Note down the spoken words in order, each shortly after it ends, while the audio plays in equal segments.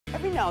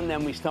Every now and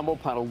then we stumble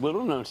upon a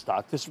little-known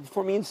stock that's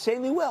performing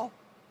insanely well.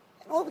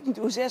 And all we can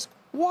do is ask,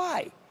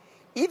 why?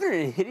 Even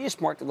in a hideous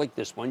market like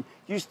this one,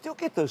 you still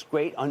get those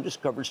great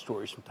undiscovered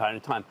stories from time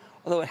to time,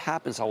 although it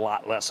happens a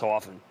lot less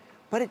often.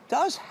 But it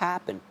does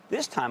happen.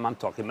 This time I'm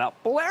talking about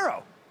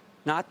Bolero,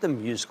 not the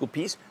musical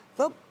piece,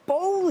 the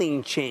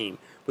bowling chain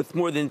with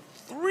more than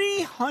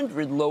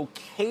 300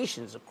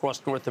 locations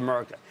across North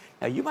America.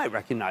 Now, you might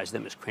recognize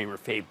them as Cramer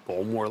fave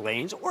Bowmore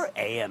Lanes or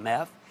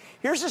AMF.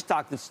 Here's a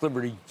stock that's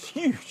delivered a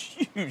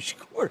huge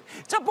quarter.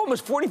 It's up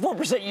almost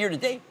 44% year to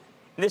date.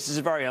 And this is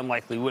a very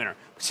unlikely winner.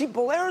 But see,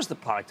 Bolero is the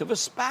product of a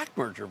SPAC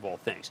merger of all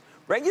things.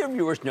 Regular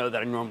viewers know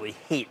that I normally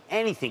hate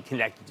anything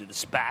connected to the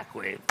SPAC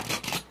wave.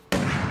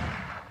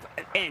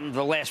 And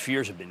the last few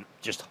years have been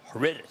just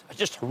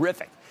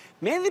horrific.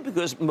 Mainly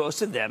because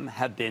most of them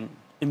have been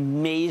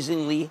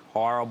amazingly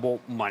horrible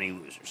money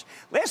losers.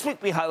 Last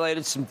week, we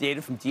highlighted some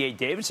data from D.A.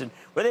 Davidson,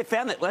 where they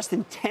found that less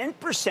than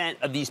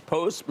 10% of these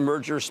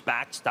post-merger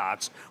SPAC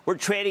stocks were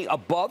trading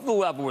above the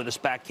level where the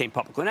SPAC came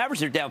public. On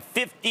average, they're down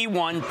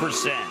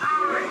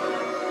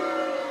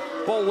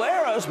 51%.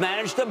 Bolero's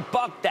managed to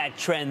buck that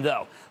trend,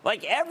 though.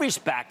 Like every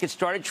SPAC, it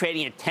started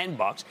trading at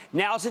 $10.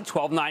 Now it's at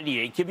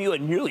 $12.98, giving you a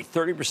nearly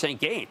 30%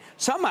 gain.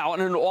 Somehow,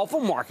 in an awful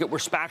market where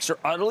SPACs are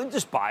utterly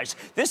despised,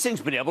 this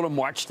thing's been able to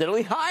march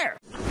steadily higher.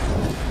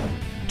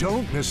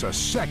 Don't miss a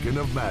second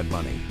of Mad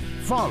Money.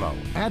 Follow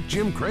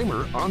 @Jim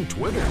Cramer on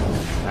Twitter.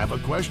 Have a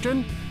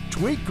question?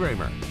 Tweet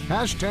Cramer.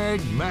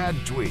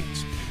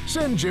 #MadTweets.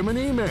 Send Jim an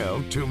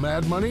email to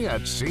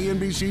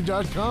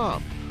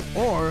madmoney@cnbc.com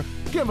or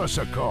give us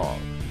a call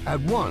at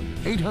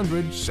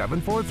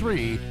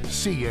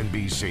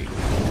 1-800-743-CNBC.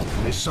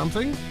 Miss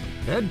something?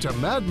 Head to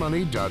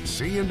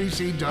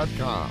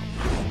madmoney.cnbc.com.